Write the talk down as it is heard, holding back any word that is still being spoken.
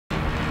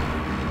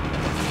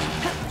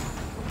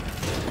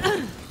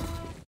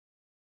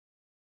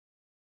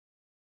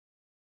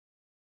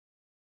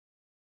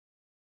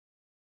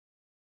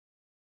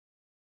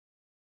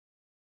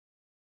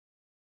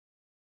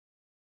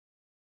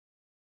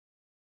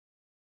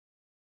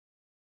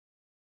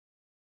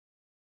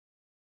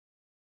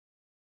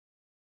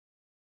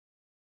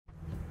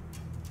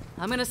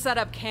I'm gonna set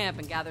up camp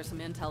and gather some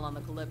intel on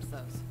the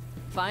Calypsos.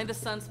 Find the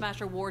Sun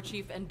Smasher war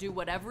chief and do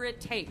whatever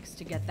it takes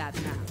to get that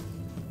map.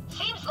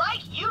 Seems like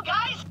you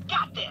guys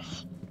got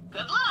this.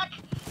 Good luck.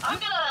 I'm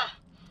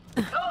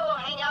gonna go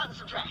hang out in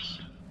some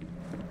trash.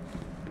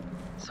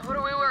 So what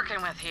are we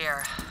working with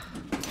here?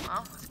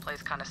 Well, this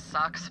place kind of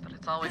sucks, but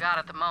it's all we got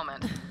at the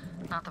moment.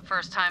 Not the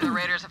first time the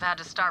Raiders have had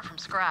to start from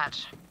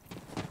scratch.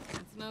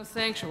 It's no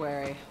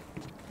sanctuary.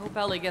 Hope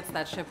Ellie gets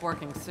that ship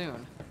working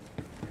soon.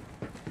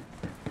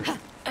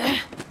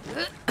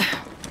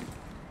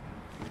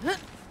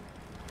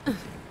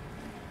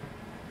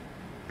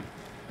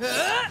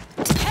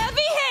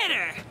 Heavy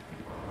hitter!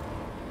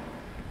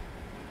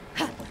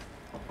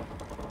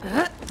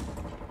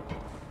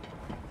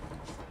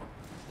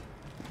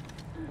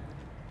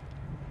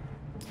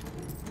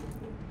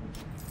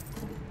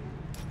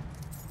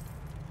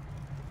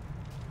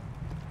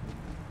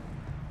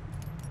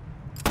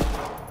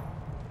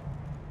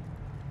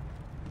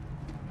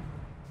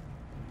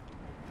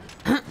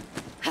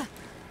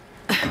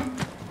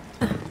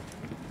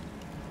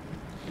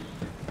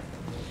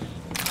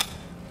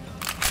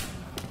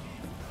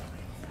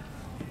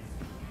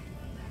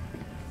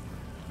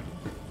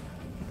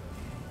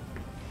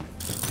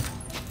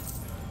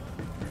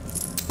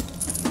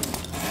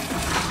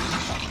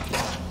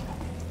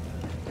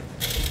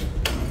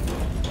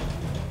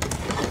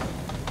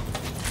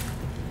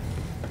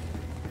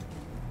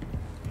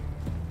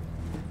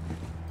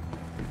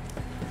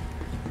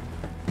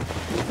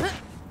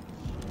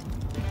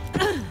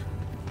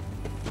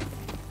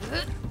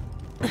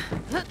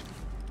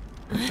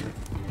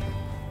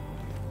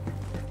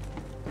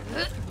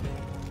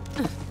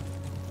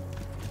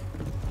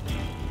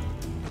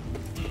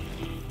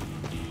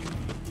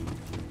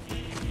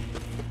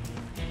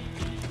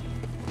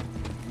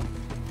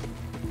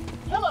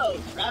 Hello,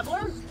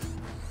 traveler.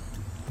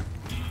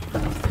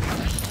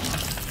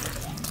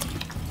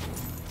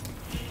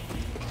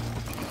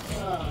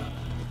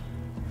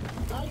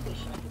 I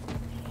wish I could.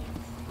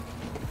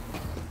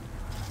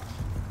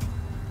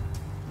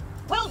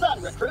 Well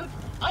done, recruit.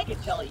 I can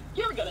tell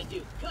you're gonna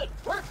do good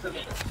work for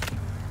me.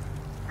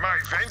 My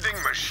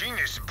vending machine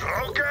is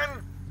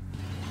broken?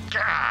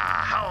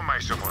 How am I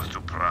supposed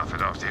to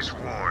profit off this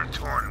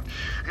war-torn...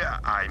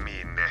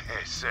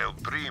 sell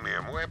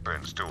premium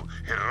weapons to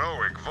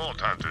heroic vault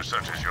hunters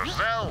such as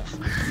yourself?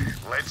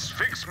 Let's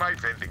fix my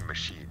vending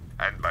machine.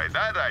 And by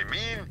that I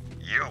mean,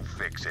 you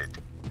fix it.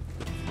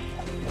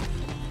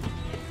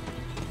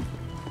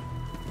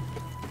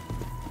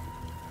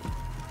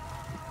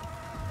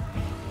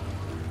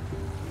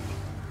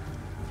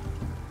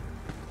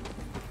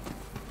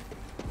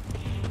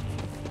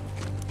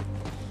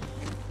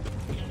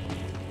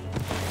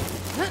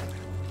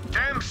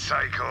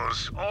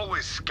 Psychos,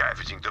 always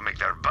scavenging to make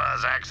their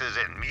buzz axes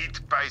and meat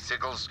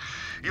bicycles.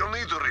 You'll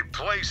need to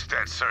replace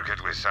that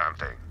circuit with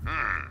something.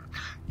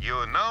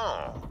 You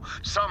know,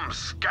 some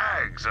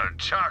skags are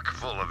chock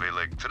full of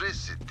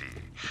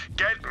electricity.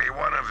 Get me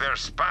one of their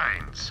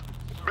spines.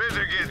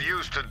 Better get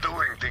used to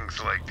doing things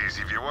like this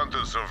if you want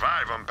to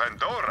survive on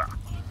Pandora.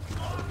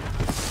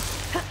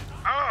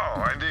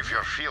 Oh, and if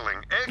you're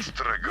feeling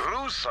extra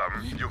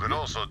gruesome, you can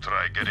also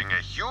try getting a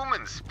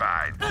human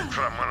spine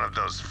from one of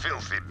those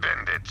filthy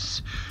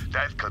bandits.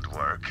 That could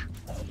work.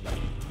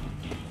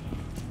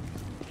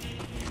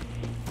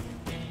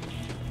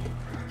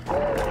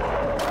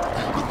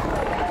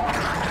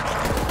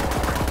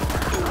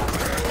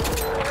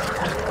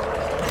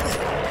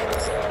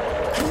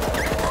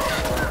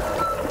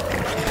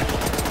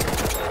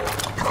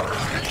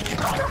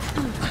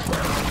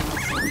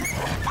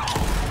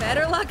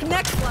 Better luck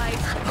next flight.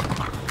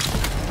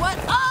 What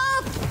up?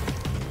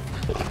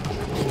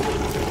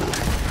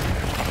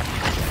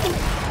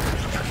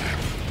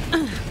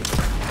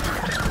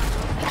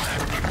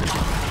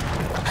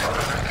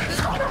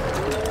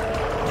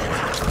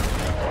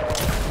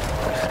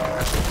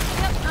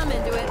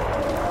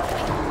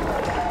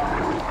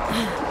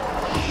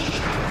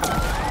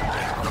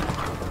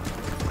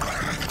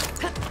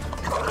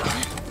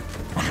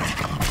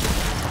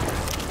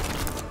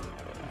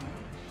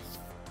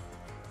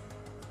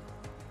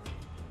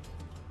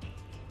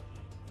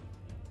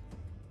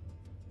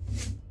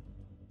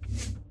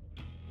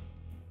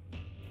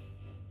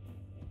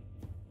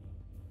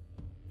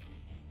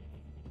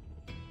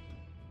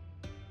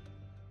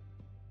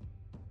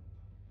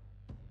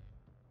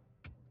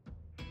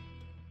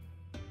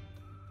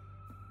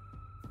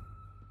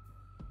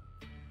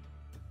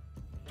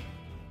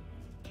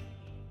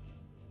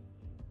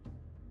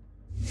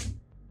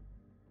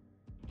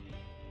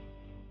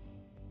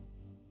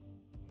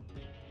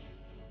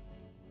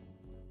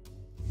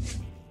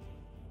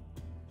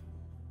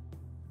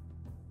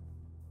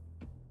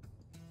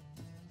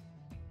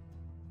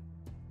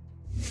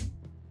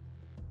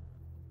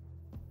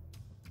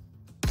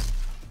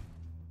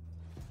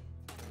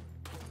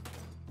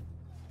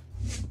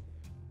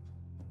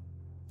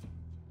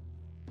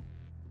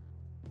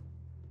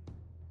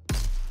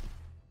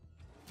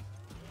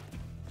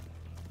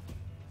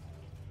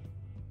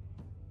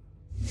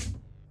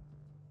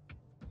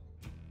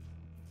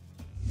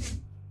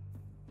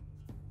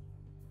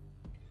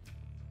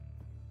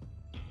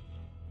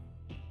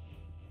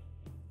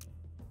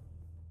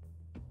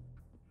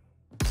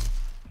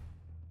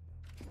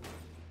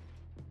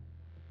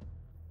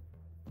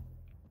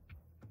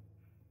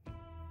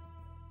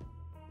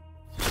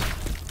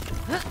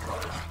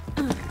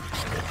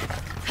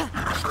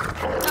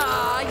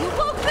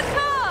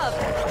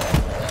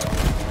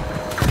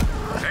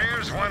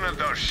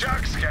 those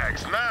shock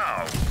skags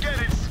now! Get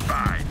its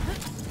spine!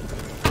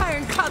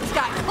 Iron Cub's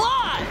got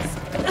claws!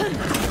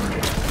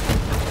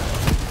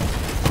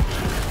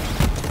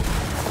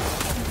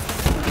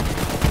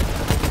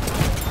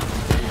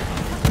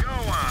 Go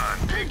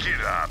on, pick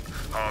it up.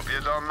 Hope you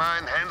don't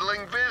mind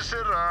handling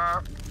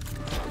viscera.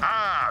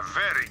 Ah,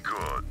 very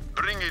good.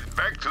 Bring it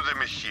back to the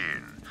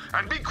machine.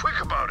 And be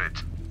quick about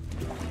it.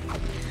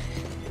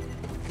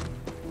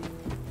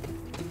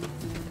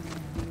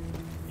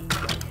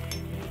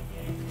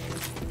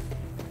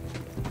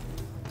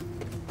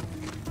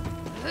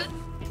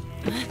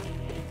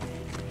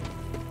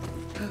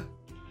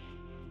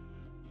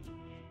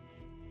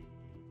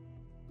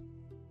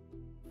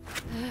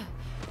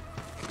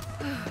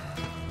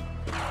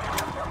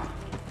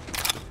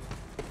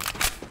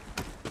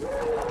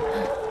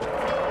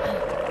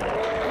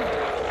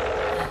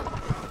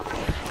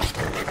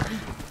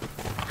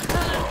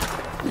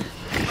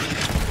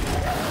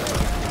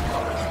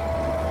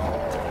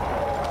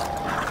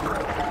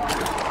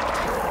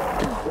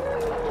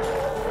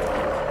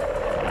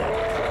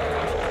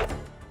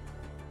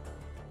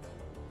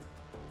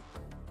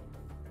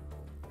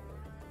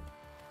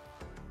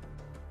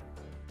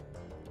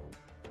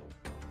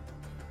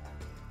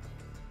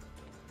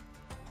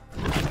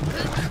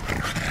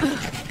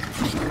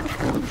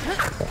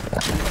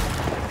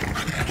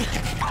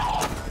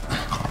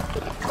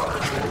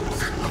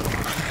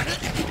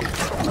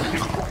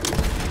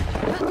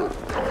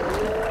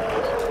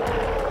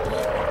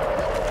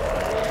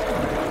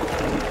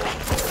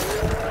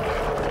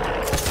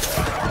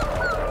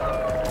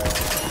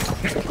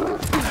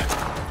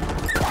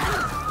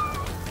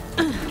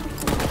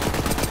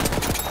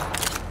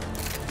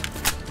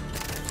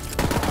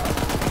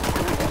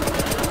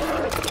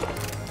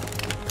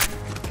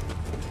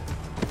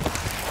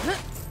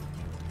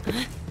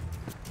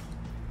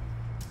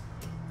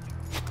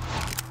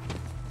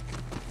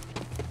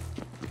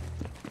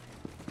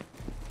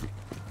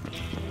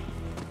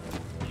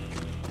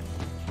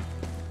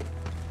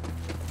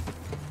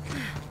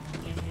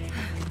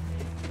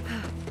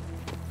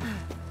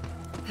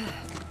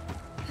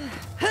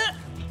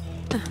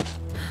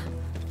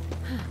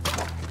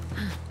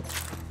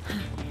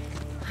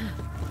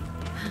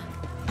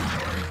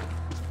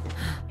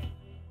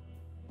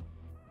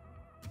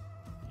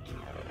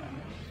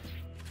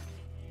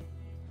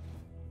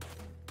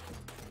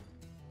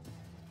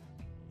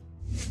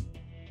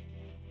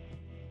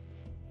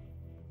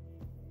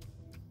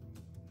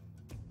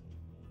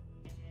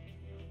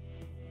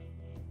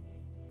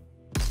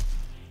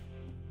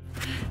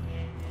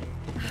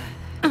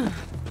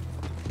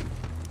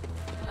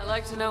 I'd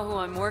like to know who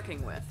I'm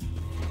working with.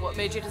 What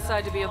made you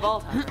decide to be a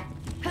vault hunter?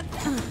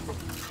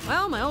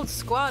 Well, my old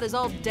squad is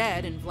all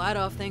dead, and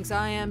Vladov thinks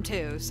I am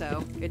too,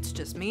 so it's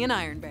just me and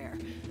Iron Bear.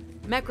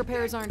 Mech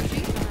repairs aren't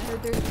cheap, and I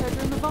heard there's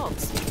treasure in the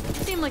vaults.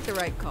 Seemed like the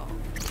right call.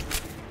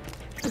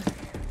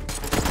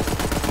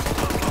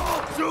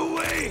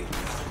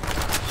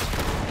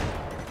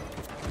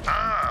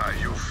 Ah,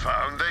 you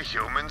found the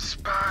human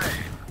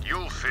spine.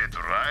 You'll fit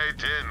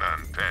right in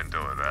on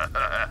Pandora.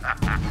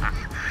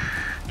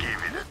 Give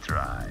it a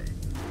try.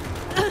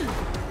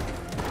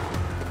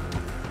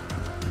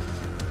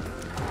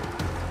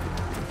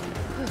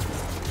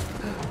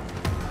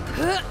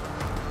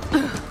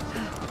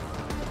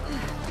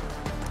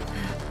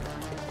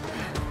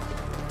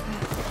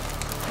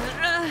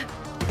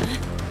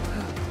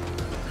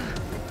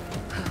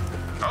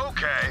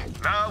 Okay,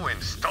 now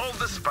install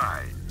the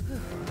spine.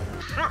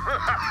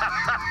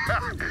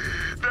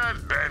 That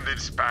bandit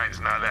spine's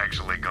not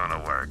actually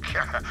gonna work.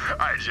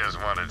 I just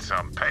wanted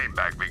some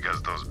payback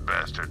because those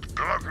bastards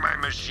broke my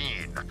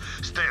machine.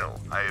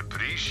 Still, I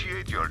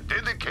appreciate your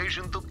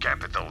dedication to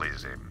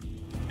capitalism.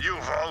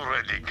 You've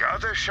already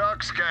got a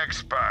shock skag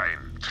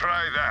spine.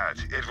 Try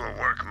that. It will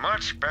work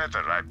much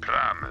better, I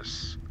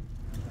promise.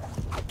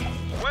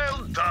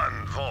 Well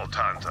done, Vault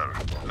Hunter.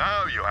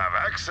 Now you have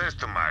access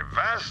to my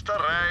vast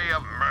array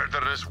of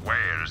murderous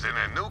wares in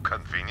a new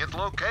convenient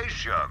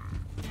location.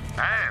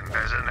 And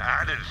as an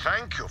added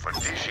thank you for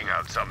dishing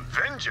out some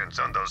vengeance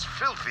on those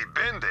filthy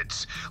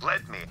bandits,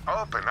 let me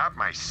open up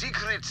my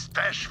secret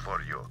stash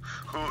for you.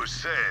 Who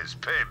says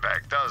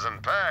payback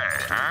doesn't pay,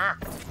 huh?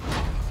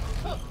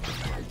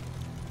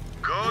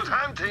 Good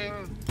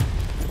hunting!